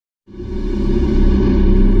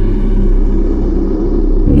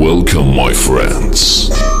Welcome, my friends.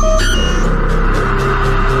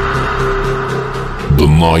 The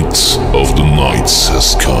night of the nights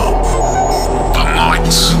has come. The night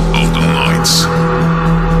of the nights.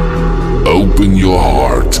 Open your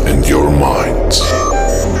heart and your mind.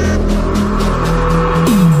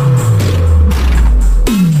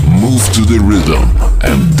 Move to the rhythm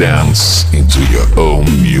and dance into your own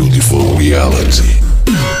beautiful reality.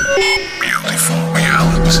 Beautiful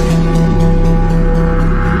reality.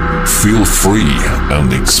 Feel free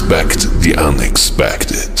and expect the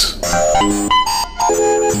unexpected.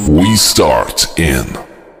 We start in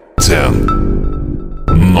 10,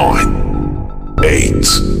 9, 8,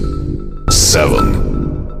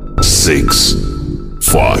 7, 6,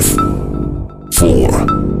 5, 4,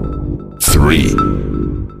 3,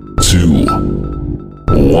 2,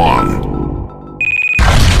 1.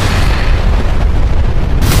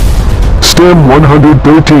 STEM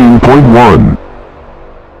 113.1.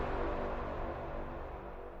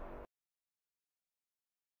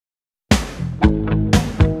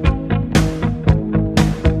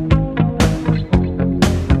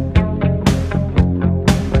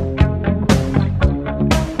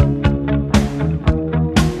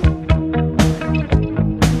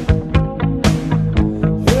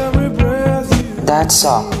 That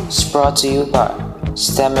song is brought to you by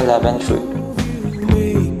STEM 11 Crew.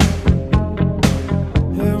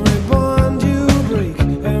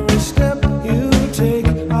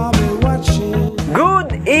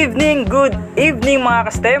 Good evening mga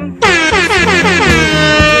ka-STEM!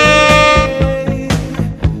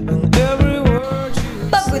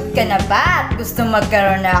 Pagod ka na ba at gusto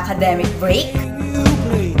magkaroon ng academic break?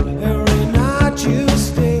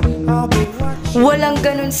 Walang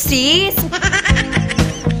ganun sis!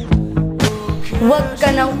 Huwag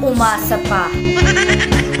ka nang umasa pa.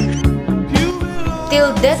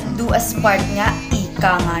 Till death do us part nga,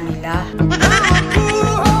 ika nga nila.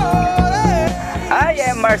 I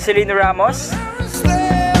am Marcelino Ramos.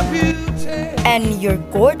 And you're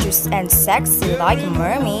gorgeous and sexy like a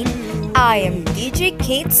mermaid. I am DJ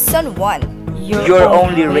Kate San Juan. Your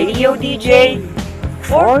only radio DJ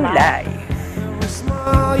for life.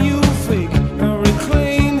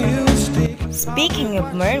 Speaking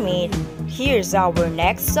of mermaid, here's our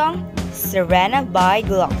next song, Serena by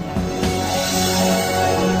Glockner.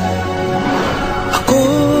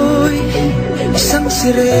 Ako'y isang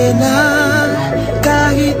sirena,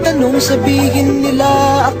 kahit anong sabihin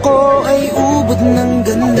nila, ako ay ubod ng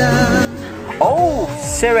ganda. Oh,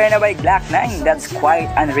 Serena by Black 9, that's quite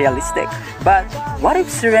unrealistic. But what if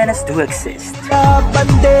Serenas do exist?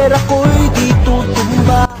 Bandera ko'y di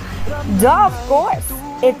tutumba. Duh, of course,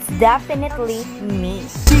 it's definitely me.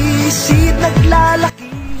 Sisid naglalaki,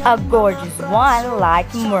 a gorgeous one like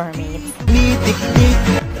mermaid. nidik-dik.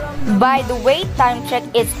 By the way, time check,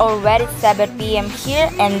 it's already 7 p.m. here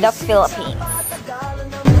in the Philippines.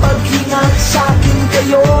 Pag-ingat sa'kin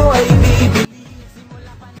kayo ay bibig.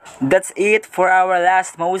 That's it for our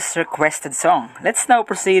last most requested song. Let's now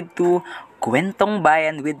proceed to Kwentong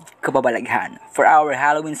Bayan with Kababalaghan for our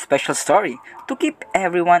Halloween special story to keep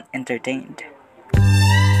everyone entertained.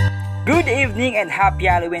 Good evening and happy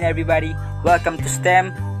Halloween everybody. Welcome to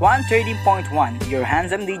STEM 113.1. Your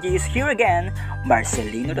handsome DJ is here again,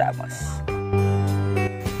 Marcelino Ramos.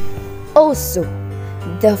 Also,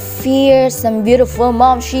 the fierce and beautiful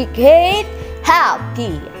mom she Kate.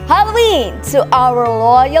 Happy Halloween to our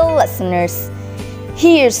loyal listeners.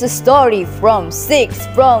 Here's a story from 6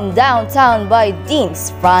 from downtown by Deans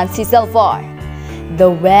Francis Alvar. The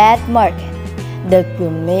wet market that will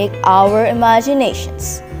make our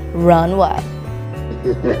imaginations run wild.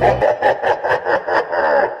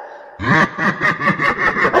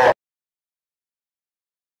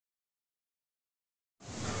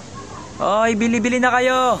 Oy, bili-bili na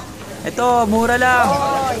kayo. Ito, mura lang.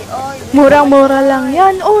 Murang-mura lang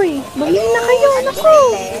yan, oy. Bumili na kayo, naku.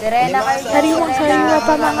 Sariwang-sariwa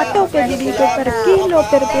pa mga to. Pwede dito per kilo,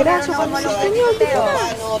 per piraso. Kung gusto nyo, dito na.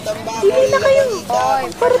 Bili na kayo.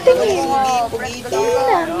 Paratingin. Bili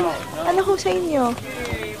na. Ano ko sa inyo?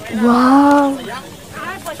 Wow.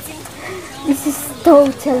 This is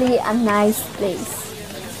totally a nice place.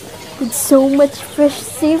 With so much fresh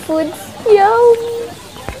seafood. Yum!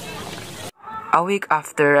 A week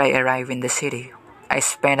after I arrived in the city, I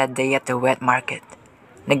spent a day at the wet market,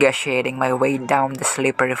 negotiating my way down the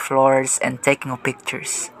slippery floors and taking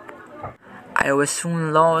pictures. I was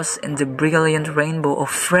soon lost in the brilliant rainbow of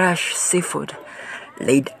fresh seafood,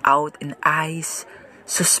 laid out in ice,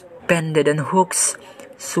 suspended on hooks,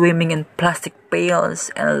 swimming in plastic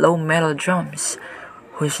pails and low metal drums.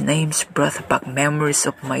 whose names brought back memories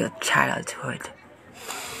of my childhood.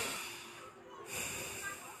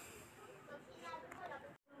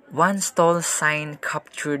 One stall sign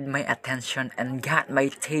captured my attention and got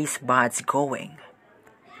my taste buds going.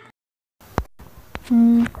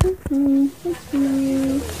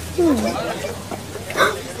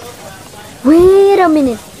 Wait a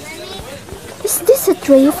minute. Is this a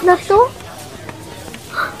tray of natto?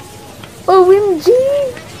 OMG!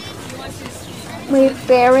 My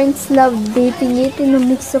parents love dipping it in a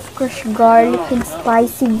mix of crushed garlic and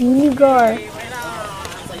spicy vinegar.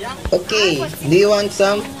 Okay, do you want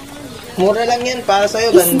some? Mura lang yan para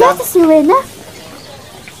sa'yo, Is ganda. that a sirena?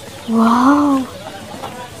 Wow!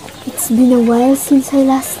 It's been a while since I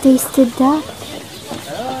last tasted that.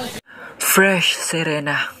 Fresh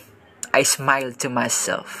Serena, I smiled to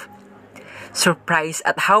myself, surprised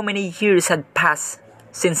at how many years had passed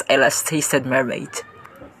since I last tasted mermaid.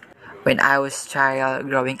 When I was a child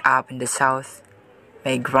growing up in the south,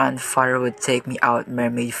 my grandfather would take me out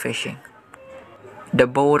mermaid fishing. The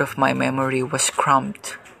boat of my memory was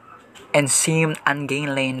cramped and seemed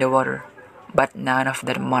ungainly in the water, but none of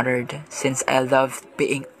that mattered since I loved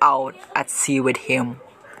being out at sea with him.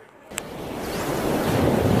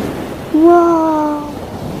 Wow!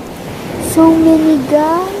 So many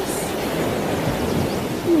guys?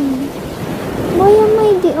 Why am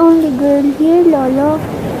I the only girl here, Lolo?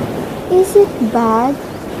 Is it bad?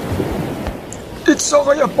 It's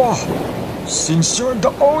okay, Apo. Since you're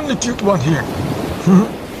the only cute one here.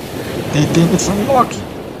 They think it's unlucky,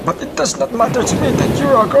 but it does not matter to me that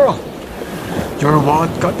you're a girl. You're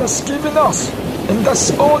what God has given us, and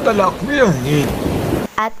that's all the luck we'll need.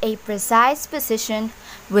 At a precise position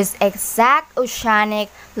whose exact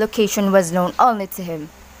oceanic location was known only to him,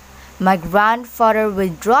 my grandfather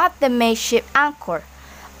would drop the makeshift anchor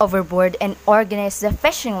overboard and organize the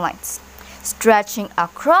fishing lines, stretching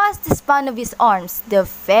across the span of his arms the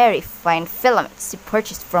very fine filaments he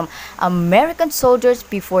purchased from American soldiers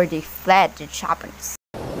before they fled the Japanese.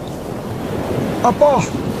 Apo,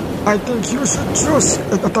 I think you should choose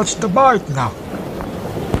and attach the bite now.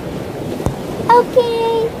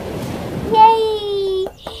 Okay! Yay!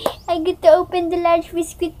 I get to open the large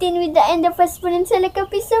biscuit tin with the end of a spoon and select a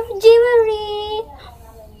piece of jewelry.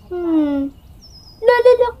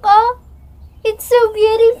 Lola, look up! It's so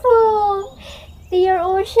beautiful! They are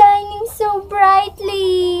all shining so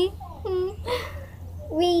brightly.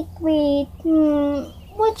 Wait.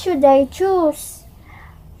 What should I choose?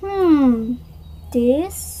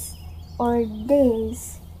 This or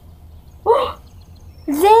this?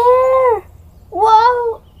 There!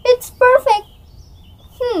 Wow! It's perfect!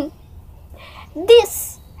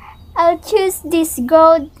 This! I'll choose this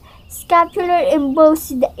gold scapular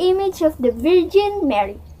embossed with the image of the Virgin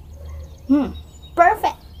Mary.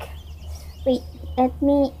 Perfect! Wait, let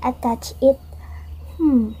me attach it.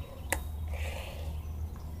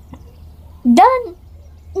 Done!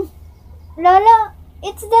 Lola,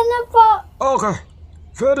 it's done na po. Okay,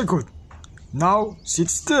 very good. Now sit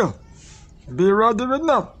still. Be ready with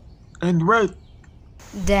now, and wait.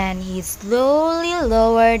 Then he slowly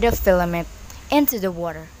lowered the filament into the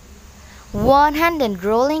water, one hand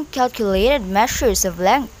rolling calculated measures of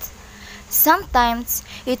length. Sometimes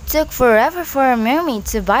it took forever for a mermaid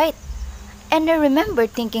to bite, and I remember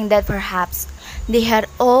thinking that perhaps they had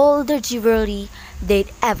all the jewelry they'd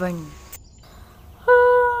ever need.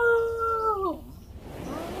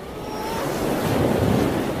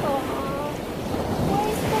 Why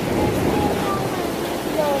is the first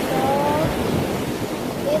Lola?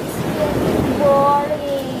 It's getting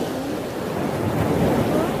boring.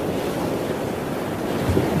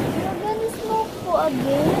 You're gonna smoke po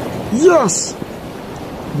again? Yes!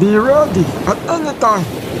 Be ready at any time.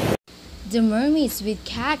 The mermaids with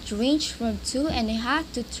cats ranged from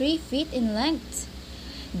 2.5 to 3 feet in length.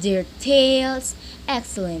 Their tails,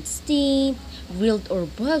 excellent steam, grilled or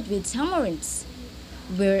boiled with tamarinds,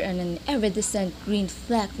 were an iridescent green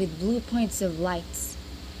fleck with blue points of lights.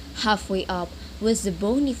 Halfway up was the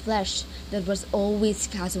bony flesh that was always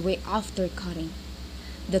cast away after cutting.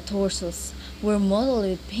 The torsos were mottled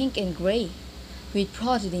with pink and gray, with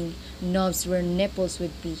protruding knobs where nipples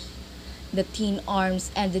would be. The thin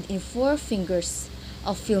arms ended in 4 fingers,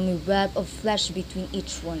 a filmy web of flesh between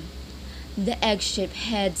each one. The egg-shaped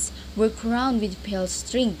heads were crowned with pale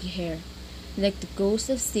stringy hair, like the ghost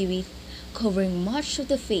of seaweed, covering much of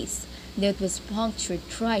the face that was punctured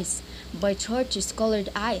thrice by tortoise-colored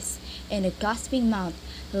eyes and a gasping mouth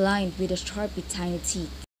lined with a sharply tiny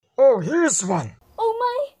teeth. Oh, here's one. Oh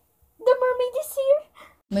my! The mermaid is here!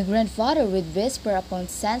 My grandfather would whisper upon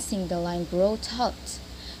sensing the line grow taut,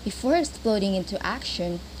 before exploding into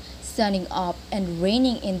action, standing up and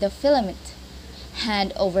reining in the filament,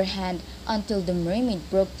 hand over hand, until the mermaid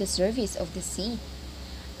broke the surface of the sea.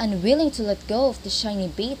 Unwilling to let go of the shiny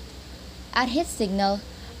bait, at his signal,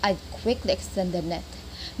 I'd quickly extend the net,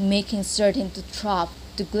 making certain to drop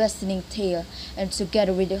the glistening tail and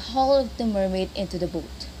together with the hull of the mermaid into the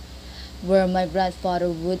boat, where my grandfather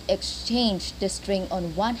would exchange the string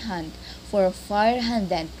on one hand for a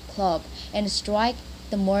fire-handled club and strike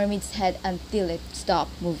the mermaid's head until it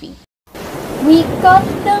stopped moving. We caught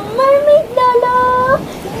the mermaid, Lolo!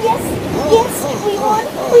 Yes, yes, we won,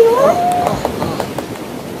 we won!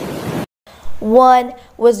 One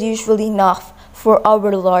was usually enough for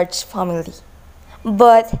our large family.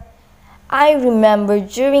 But I remember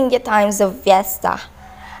during the times of fiesta,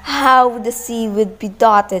 how the sea would be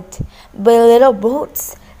dotted by little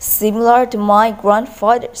boats similar to my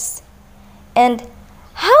grandfather's, and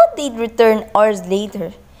how they'd return hours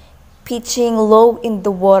later, pitching low in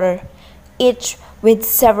the water, each with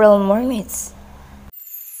several mermaids.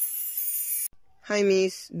 Hi,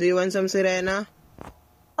 miss. Do you want some sirena?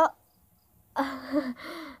 Huh?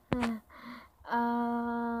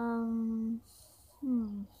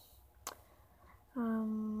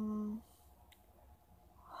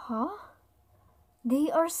 They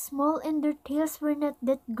are small and their tails were not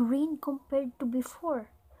that green compared to before.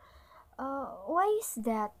 Why is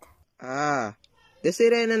that? Ah, the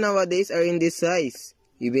sirena nowadays are in this size,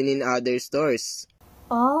 even in other stores.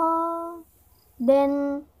 Oh,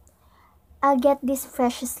 then I'll get this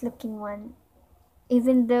freshest looking one,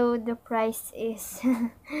 even though the price is...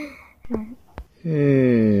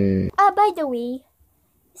 by the way,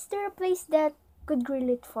 is there a place that could grill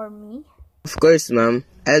it for me? Of course, ma'am.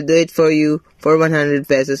 I'll do it for you for 100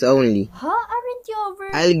 pesos only. Huh? Aren't you over?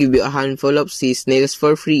 I'll give you a handful of sea snails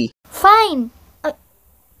for free. Fine!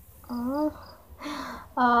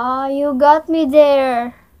 You got me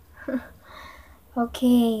there.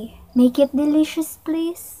 Okay, make it delicious,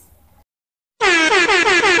 please.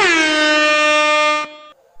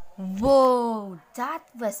 Whoa, that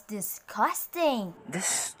was disgusting. The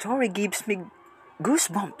story gives me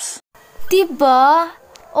goosebumps. Diba?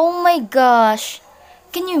 Oh my gosh.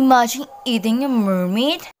 Can you imagine eating a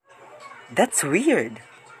mermaid? That's weird.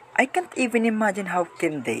 I can't even imagine how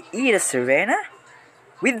can they eat a sirena?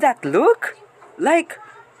 With that look? Like,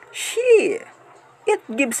 it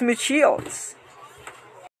gives me chills.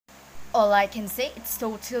 All I can say, it's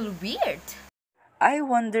totally weird. I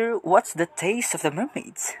wonder what's the taste of the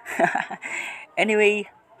mermaids. Anyway,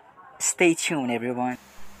 stay tuned everyone.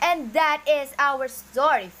 And that is our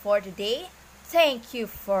story for today. Thank you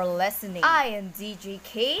for listening. I am DJ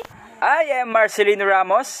Kate. I am Marcelino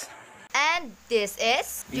Ramos. And this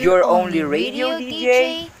is your only radio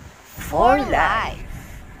DJ for life.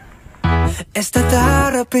 It's the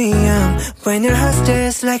thought of PM when your heart's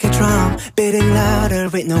just like a drum, beating louder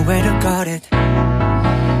with nowhere to guard it.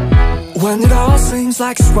 When it all seems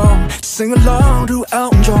like it's wrong, sing along to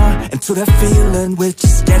Elton John and to that feeling we're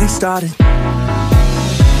just getting started.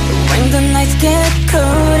 When the nights get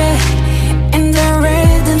colder and the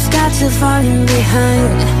rhythm's got you falling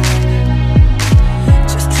behind,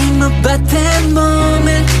 just dream about that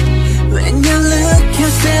moment when you look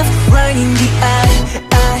yourself right in the eye,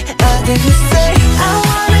 then you say,